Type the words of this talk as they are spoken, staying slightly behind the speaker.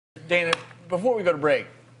Dana, before we go to break,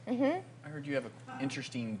 I heard you have an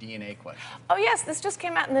interesting DNA question. Oh, yes, this just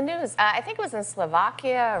came out in the news. I think it was in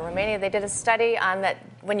Slovakia or Romania. They did a study on that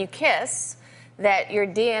when you kiss, that your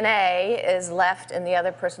DNA is left in the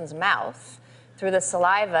other person's mouth through the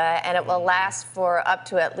saliva, and it will last for up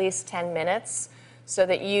to at least 10 minutes. So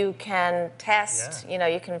that you can test, you know,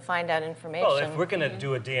 you can find out information. Well, if we're going to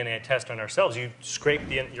do a DNA test on ourselves, you scrape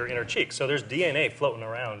your inner cheek. So there's DNA floating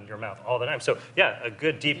around your mouth all the time. So yeah, a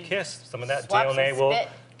good deep kiss, some of that DNA will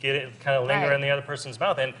get it kind of linger in the other person's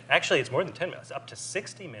mouth. And actually, it's more than 10 minutes, up to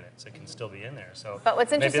 60 minutes. It can still be in there. So. But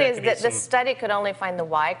what's interesting is that the study could only find the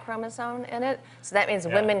Y chromosome in it. So that means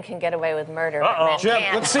women can get away with murder. But men Jim,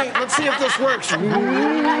 can't. let's see if this works.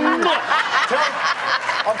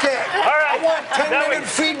 Okay, all right. I want 10-minute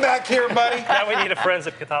feedback here, buddy. Now we need a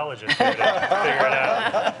forensic pathologist here to figure it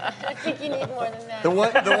out. I think you need more than that. The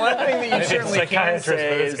one thing that you certainly can psychiatrist,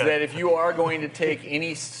 say is that if you are going to take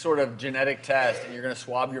any sort of genetic test and you're going to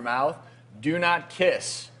swab your mouth, do not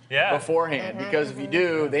kiss beforehand, because if you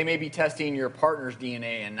do, they may be testing your partner's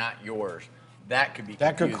DNA and not yours. That could be confusing.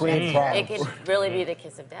 That could create problems. It could really be the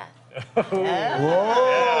kiss of death.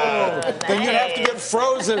 Whoa! Then you'd have to get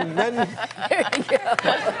frozen. Then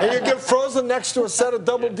and you get frozen next to a set of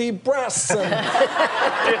double D breasts. And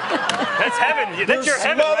That's heaven. That's your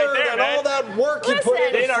heaven right there, and man. all that work you put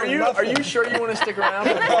in. Dana, are you sure you want to stick around?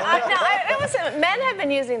 Listen, men have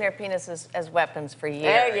been using their penises as weapons for years.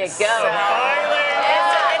 There you go. Finally,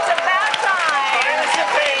 It's about time. finally some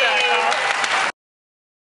payback.